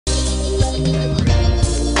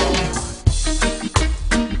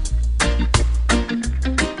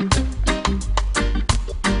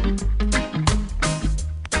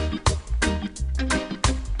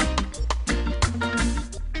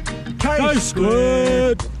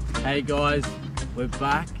Ksquared! Hey guys, we're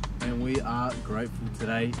back and we are grateful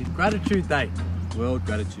today. It's Gratitude Day, World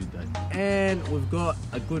Gratitude Day. And we've got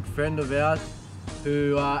a good friend of ours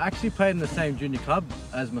who actually played in the same junior club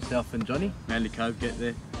as myself and Johnny. Manly Cove, get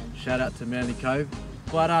there. Shout out to Manly Cove.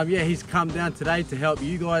 But yeah, he's come down today to help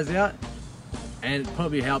you guys out and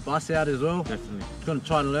probably help us out as well. Definitely. He's gonna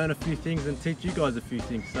try and learn a few things and teach you guys a few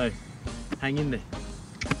things, so hang in there.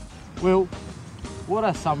 Will, what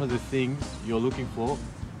are some of the things you're looking for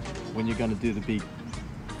when you're going to do the big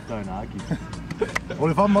don't argue? Well,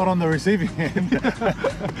 if I'm not on the receiving end,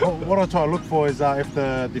 what I try to look for is if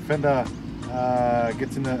the defender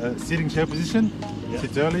gets in a sitting chair position,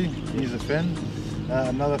 sits early, he's a fend.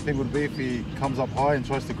 Another thing would be if he comes up high and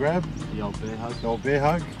tries to grab. The old bear hug. The old bear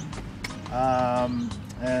hug.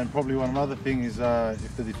 And probably one other thing is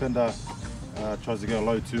if the defender tries to go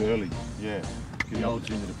low too early. Yeah, give the old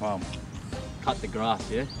junior the palm. Cut the grass,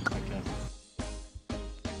 yeah? Okay.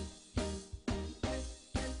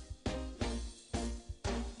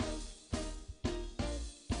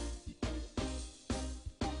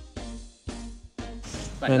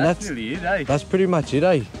 Man, that's really it, eh? That's pretty much it,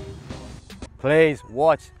 eh? Please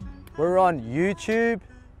watch. We're on YouTube,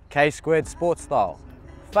 Ksquared Sportstyle.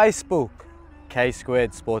 Facebook,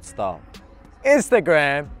 Ksquared Sportstyle.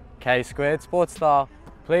 Instagram, Ksquared Sportstyle.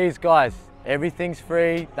 Please guys, everything's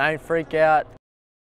free, don't freak out.